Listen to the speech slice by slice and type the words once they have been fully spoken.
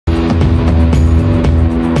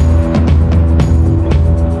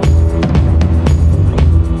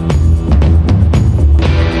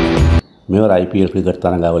මෙවර IPL cricket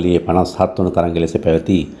තරඟාවලියේ 57 වන තරඟ ලෙස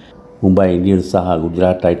පැවති මුම්බයි ඉන්ඩියන්ස් සහ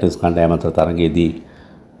ගුජරාට් ටයිටන්ස් කණ්ඩායම් අතර තරඟයේදී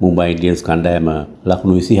මුම්බයි ඉන්ඩියන්ස් කණ්ඩායම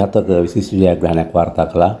ලකුණු 27ක විශිෂ්ට ජයග්‍රහණයක් වාර්තා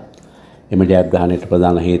කළා. එම ජයග්‍රහණයට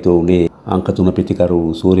ප්‍රධාන හේතුව වුණේ අංක 3 පිතිකරු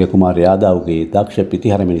සූර්යකුමාර යාදව්ගේ දක්ෂ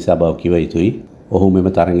පිතිහරම නිසා බව කිව යුතුයි. ඔහු මෙම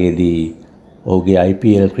තරඟයේදී ඔහුගේ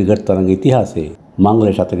IPL ක්‍රිකට් තරඟ ඉතිහාසයේ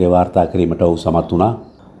මංගල ශතකය වාර්තා කිරීමට ඔහු සමත් වුණා.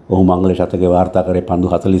 ඔහු මංගල ශතකය වාර්තා කරේ පන්දු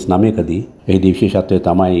 49කදී. එහිදී විශේෂත්වය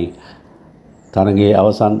තමයි තරඟයේ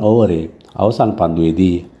අවසන් ඕවරේ අවසන්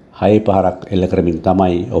පන්දුවේදී 6 පහරක් එල්ල කරමින්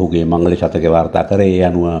තමයි ඔහුගේ මංගල ශතකය වාර්තා කරේ. ඒ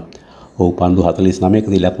අනුව ඔහු පන්දු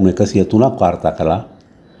 49කදී ලකුණු 103ක් වාර්තා කළා.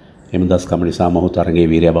 එම දස්කම නිසා ඔහු තරඟයේ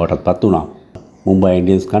වීරයා බවට පත් වුණා. මුම්බයි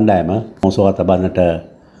ඉන්ඩියන්ස් කණ්ඩායම මොසවා තබන්නට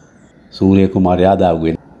සූර්යකුමාර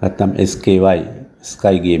යාදව්ගෙන් නැත්නම්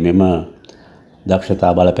ස්කයිගේ මෙම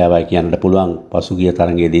දක්ෂතා බලපෑවයි කියන්නට පුළුවන්. පසුගිය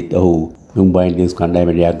තරඟයේදීත් ඔහු මුම්බයි ඉන්ඩියන්ස්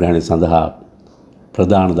කණ්ඩායමේ ජයග්‍රහණය සඳහා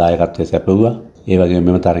ප්‍රධාන දායකත්වය සැපයුවා. ඒ වගේම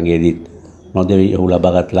මෙම තරඟයේදීත් නොදෙවි ඔහු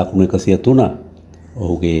ලබාගත් ලකුණු 103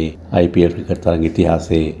 ඔහුගේ IPL ක්‍රිකට් තරඟ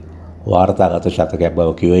ඉතිහාසයේ වාර්තාගත ශතකයක් බව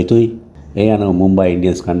කිව යුතුයි. ඒ අනුව මුම්බයි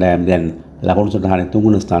ඉන්ඩියන්ස් කණ්ඩායම දැන් ලකුණු සටහනේ 3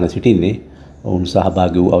 වන ස්ථානයේ සිටින්නේ. ඔවුන්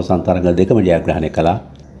සහභාගී වූ අවසන් තරඟ දෙකම ජයග්‍රහණය කළා.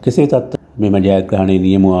 කෙසේ වෙතත් මෙම ජයග්‍රහණයේ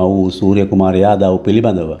නියමුවා වූ සූර්යකුමාර යාදව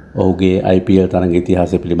පිළිබඳව ඔහුගේ IPL තරඟ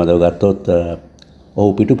ඉතිහාසය පිළිබඳව ගත්තොත්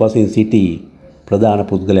ඔහු පිටුපසින් සිටි ප්‍රධාන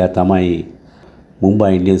පුද්ගලයා තමයි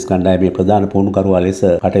මුම්බයි ඉන්ඩියන්ස් කණ්ඩායමේ ප්‍රධාන පුහුණුකරුවා ලෙස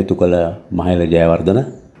කටයුතු කළ මහේල ජයවර්ධන.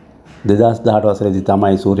 2018 වසරේදී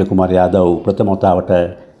තමයි සූර්යකුමාර යාදව ප්‍රථම වතාවට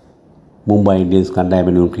මුම්බයි ඉන්ඩියන්ස් කණ්ඩායම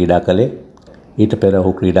වෙනුවෙන් ක්‍රීඩා කළේ. ඊට පෙර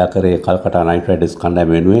ඔහු ක්‍රීඩා කරේ කල්කටා නයිට් රයිඩර්ස්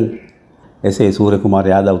කණ්ඩායම වෙනුවෙන්. එසේ සූර්යකුමාර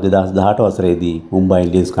යාදව 2018 වසරේදී මුම්බයි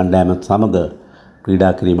ඉන්ඩියන්ස් කණ්ඩායමත් සමග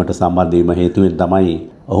ක්‍රීඩා කිරීමට සම්බන්ධ වීම හේතුවෙන් තමයි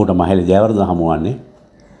ඔහුට මහේල ජයවර්ධන හමුවන්නේ.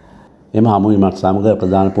 එම හමුවීමත් සමග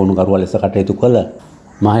ප්‍රධාන පුහුණුකරුවා ලෙස කටයුතු කළ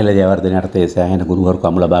මහේල ජයවර්ධන යටතේ සෑහෙන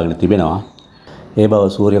ගුරුවරුකම් ලබාගෙන තිබෙනවා. ඒ බව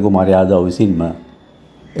සූර්යකුමාර යාදව විසින්ම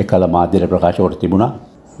එකල මාධ්‍යට ප්‍රකාශ කොට තිබුණා.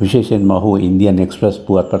 විශේෂයෙන්ම ඔහු ඉන්දියන් එක්ස්ප්‍රස්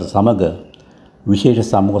පුවත්පත සමග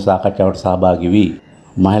විශේෂ සම්මුඛ සාකච්ඡාවට සහභාගී වී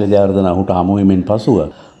මහේල ජයවර්ධන ඔහුට හමුවීමෙන් පසුව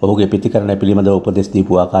ඔහුගේ ප්‍රතිකරණය පිළිබඳව උපදෙස්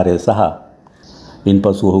දීපු ආකාරය සහ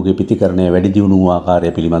ඉන්පසු ඔහුගේ ප්‍රතිකරණය වැඩි දියුණු වූ ආකාරය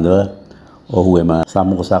පිළිබඳව ඔහු එම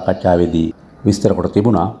සම්මුඛ සාකච්ඡාවේදී විස්තර කොට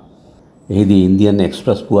තිබුණා. එහිදී ඉන්දියන්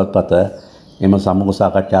එක්ස්ප්‍රස් පුවත්පත එම සම්මුඛ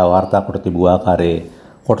සාකච්ඡාව වාර්තා කොට තිබූ ආකාරයේ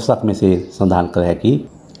කොටසක් මෙසේ සඳහන් කළ හැකි.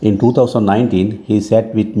 In 2019 he sat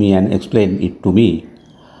with me and explained it to me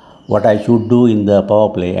what I should do in the power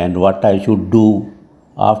play and what I should do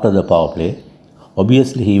after the power play.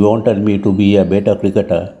 Obviously, he wanted me to be a better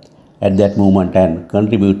cricketer at that moment and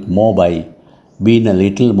contribute more by being a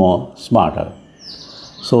little more smarter.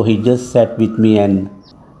 So he just sat with me and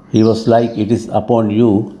he was like, "It is upon you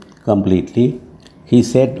completely." He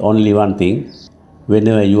said only one thing: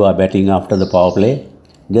 whenever you are batting after the power play,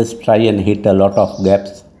 just try and hit a lot of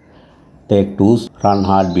gaps, take twos, run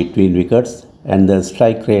hard between wickets, and the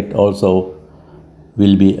strike rate also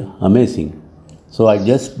will be amazing. So I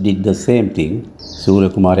just did the same thing,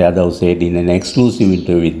 Surya-kumar Yadav said in an exclusive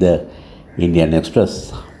interview with the Indian Express.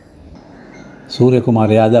 Surya-kumar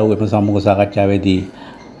Yadav එම සම්මුඛ සාකච්ඡාවේදී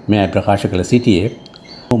මේ ප්‍රකාශ කළ සිටියේ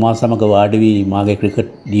මා සමග වාඩි වී මාගේ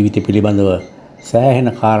ක්‍රිකට් ජීවිතය පිළිබඳව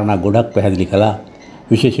සෑහෙන කාරණා ගොඩක් පැහැදිලි කළා.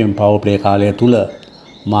 විශේෂයෙන් පවර් ප්ලේ කාලය තුල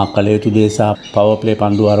මා කළ යුතු දේ සහ පවර් ප්ලේ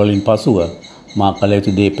පන්දුවාර වලින් පසුව මා කළ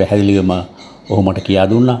යුතු දේ පැහැදිලිවම ඔහු මට කියා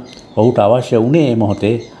දුන්නා. ඔහුට අවශ්‍ය වුණේ මේ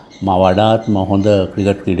මොහොතේ මා වඩාත්ම හොඳ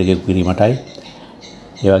ක්‍රිකට් ක්‍රීඩකයෙකු කිරීමටයි.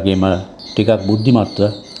 ඒ වගේම ටිකක් බුද්ධිමත්ව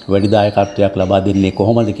වැඩි දායකත්වයක් ලබා දෙන්නේ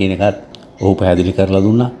කොහොමද කියන එකත් ඔහු පැහැදිලි කරලා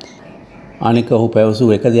දුන්නා. අනික ඔහු පැවසූ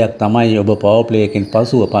එක දෙයක් තමයි ඔබ පවර් ප්ලේ එකෙන්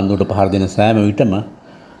පසුව පන්දුවට පහර දෙන සෑම විටම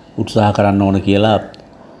උත්සාහ කරන්න ඕන කියලා.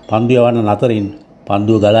 පන්දු යවන නතරින්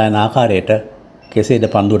පන්දුව ගලා යන ආකාරයට කෙසේද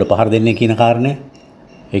පන්දුවට පහර දෙන්නේ කියන කාරණය.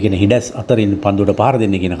 ඒ කියන්නේ හිඩස් අතරින් පන්දුවට පහර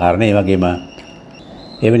දෙන්නේ කියන කාරණය. ඒ වගේම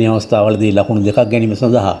එවැනි අවස්ථාවලදී ලකුණු දෙකක් ගැනීම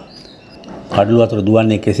සඳහා කඩළු අතර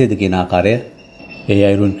දුවන්නේ කෙසේද කියන ආකාරය ඒ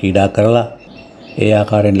අයුරින් ක්‍රීඩා කරලා ඒ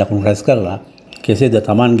ආකාරයෙන් ලකුණු රැස් කරලා කෙසේද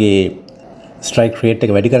Tamanගේ ස්ට්‍රයික් රේට්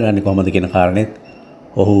එක වැඩි කරගන්නේ කොහොමද කියන කාරණෙත්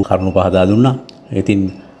ඔහු කරුණු පහදා දුන්නා. ඉතින්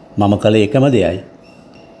මම කළේ එකම දෙයයි.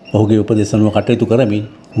 ඔහුගේ උපදෙස් අනුව කටයුතු කරමින්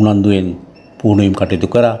උනන්දුවෙන් පුහුණුවීම් කටයුතු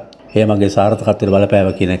කරා. එය මගේ සාර්ථකත්වයට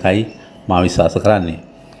බලපෑවා කියන එකයි මා විශ්වාස කරන්නේ.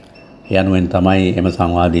 ඒ අනුවෙන් තමයි එම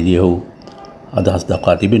සංවාදයේදී ඔහු අදහස්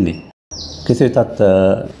දක්වා තිබෙන්නේ. කෙසේ වෙතත්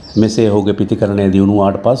මෙසේ ඔහුගේ ප්‍රතිකරණය දියුණු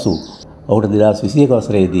වුණාට පසු ඔහුට 2021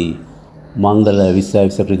 වසරේදී මංගල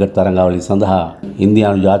විශ්ව ක්‍රිකට් තරඟාවලිය සඳහා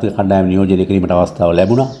ඉන්දියානු ජාතික කණ්ඩායම නියෝජනය කිරීමට අවස්ථාව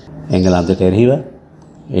ලැබුණා. එංගලන්තයට එරෙහිව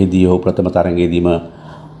එහිදී ඔහු ප්‍රථම තරඟයේදීම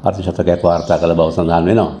අර්ධශතකයක් වාර්තා කළ බව සඳහන්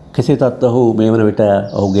වෙනවා. කෙසේ වෙතත් ඔහු මේ වන විට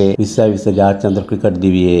ඔහුගේ විශ්ව ජාත්‍යන්තර ක්‍රිකට්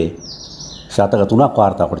දිවියේ ශතක 3ක්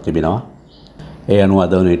වාර්තා කොට තිබෙනවා. ඒ අනුව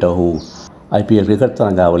අද වන විට ඔහු IPL ක්‍රිකට්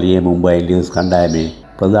තරඟාවලියේ මුම්බයි ඉන්ඩියන්ස් කණ්ඩායමේ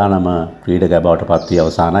ප්‍රධානම ක්‍රීඩකයා බවට පත් වී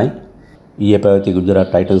අවසానයි. ඊයේ පැවති ගුජරාට්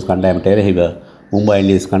ටයිටන්ස් කණ්ඩායමට එරෙහිව මුම්බයි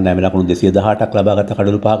ඉන්ඩියන්ස් කණ්ඩායමේ ලකුණු 218ක් ලබාගත්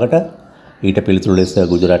කඩලු පහකට ඊට පිළිතුරු ලෙස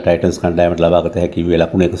ගුජරාට් ටයිටන්ස් කණ්ඩායමට ලබාගත හැකි වූ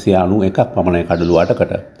ලකුණු 191ක් පමණයි කඩලු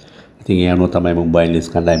 8කට. ඉතින් ඒ අනුව තමයි මුම්බයි ඉන්ඩියන්ස්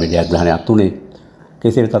කණ්ඩායමේ ජයග්‍රහණයක් තුනේ.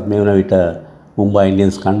 කෙසේ වෙතත් මේ වන විට මුම්බයි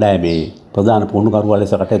ඉන්ඩියන්ස් කණ්ඩායමේ ප්‍රධාන පුහුණුකරුවා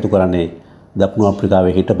ලෙස කටයුතු කරන්නේ දකුණු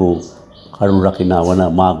අප්‍රිකාවේ හිටපු කඩලු රකින්නා වන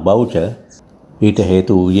මාක් බවුච. ඊට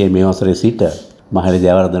හේතු වූයේ මේ වසරේ සිට මහලි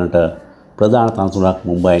ජයවර්ධනට ප්‍රධාන තනතුරක්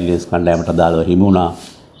මුම්බයි ඉන්ඩියන්ස් කණ්ඩායමට අදාළව හිමි වුණා.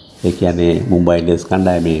 ඒ කියන්නේ මුම්බයි ඉන්ඩියන්ස්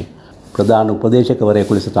කණ්ඩායමේ ප්‍රධාන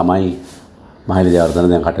උපදේශකවරයෙකු ලෙස තමයි මහලි ජයවර්ධන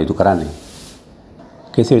දැන් කටයුතු කරන්නේ.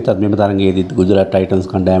 කෙසේ වෙතත් මෙම තරගයේදී ගුජරාට් ටයිටන්ස්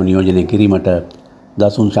කණ්ඩායම නියෝජනය කිරීමට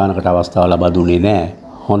දසුන් ශානකට අවස්ථාව ලබා දුන්නේ නැහැ.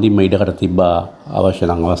 හොඳින්ම ඉඩකට තිබ්බා අවශ්‍ය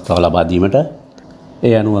නම් අවස්ථාව ලබා දීමට.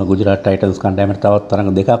 ඒ අනුව ගුජරාට් ටයිටන්ස් කණ්ඩායමට තවත්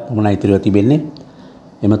තරඟ දෙකක් පමණයි ඉතිරිව තිබෙන්නේ.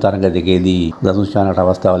 එම තරඟ දෙකේදී දසුන් ශානකට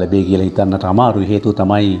අවස්ථාව ලැබෙයි කියලා හිතන්නට අමාරුයි. හේතුව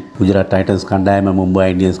තමයි ගුජරාට් ටයිටන්ස් කණ්ඩායම මුම්බයි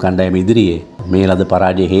ඉන්ඩියන්ස් කණ්ඩායම ඉදිරියේ මේ ලද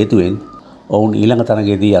පරාජය හේතුවෙන් ඔවුන් ඊළඟ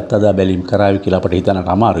තරගයේදී අත්අදා බැලීම් කරાવી කියලා අපට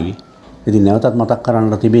හිතන්නට අමාරුයි. ඉතින් නැවතත් මතක්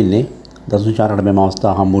කරන්නට තිබෙන්නේ දසුන් ශානකට මෙම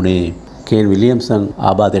අවස්ථාව හම්බුනේ කේන් විලියම්සන්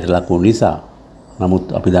ආබාධයට ලක් වූ නිසා.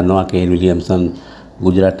 නමුත් අපි දන්නවා කේන් විලියම්සන්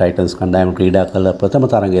ගුජරාට් ටයිටන්ස් කණ්ඩායම ක්‍රීඩා කළ ප්‍රථම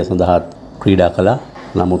තරගය සඳහා ක්‍රීඩා කළා.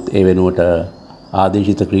 නමුත් ඒ වෙනුවට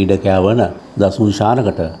ආදේශිත ක්‍රීඩකයා වන දසුන්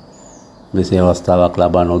ශානකට මෙසේ අවස්ථාවක්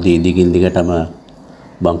ලබා නොදී දිගින් දිගටම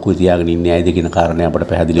බංකුවේ තියාගෙන ඉන්නේ ඇයිද කියන කාරණය අපට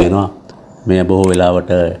පැහැදිලි වෙනවා. මේ බොහෝ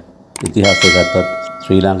වෙලාවට ඉතිහාසය ගත්තත්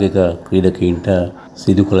ශ්‍රී ලාංකික ක්‍රීඩකීන්ට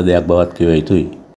සිදු කළ දෙයක් බවත් කිව යුතුයි.